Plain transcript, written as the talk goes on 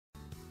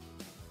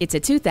It's a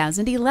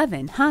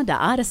 2011 Honda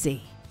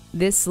Odyssey.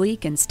 This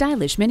sleek and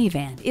stylish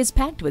minivan is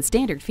packed with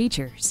standard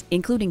features,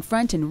 including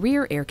front and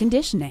rear air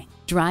conditioning,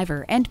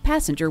 driver and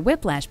passenger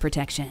whiplash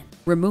protection,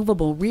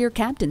 removable rear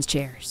captain's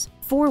chairs,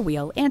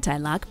 four-wheel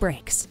anti-lock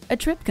brakes, a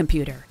trip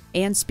computer,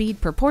 and speed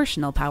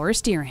proportional power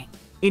steering.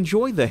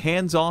 Enjoy the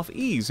hands-off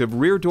ease of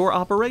rear door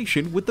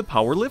operation with the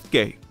power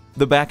liftgate.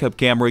 The backup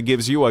camera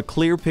gives you a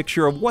clear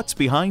picture of what's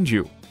behind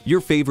you. Your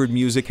favorite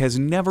music has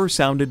never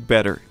sounded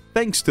better,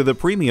 thanks to the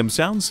premium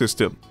sound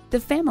system. The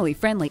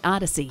family-friendly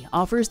Odyssey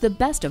offers the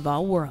best of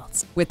all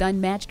worlds, with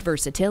unmatched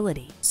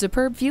versatility,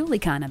 superb fuel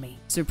economy,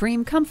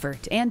 supreme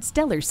comfort, and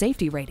stellar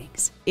safety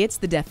ratings. It's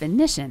the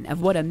definition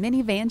of what a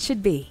minivan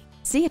should be.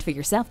 See it for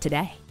yourself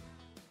today.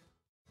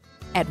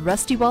 At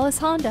Rusty Wallis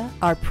Honda,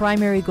 our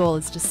primary goal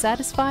is to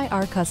satisfy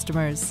our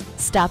customers.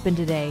 Stop in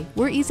today.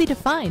 We're easy to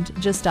find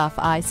just off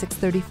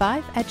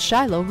I-635 at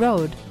Shiloh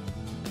Road.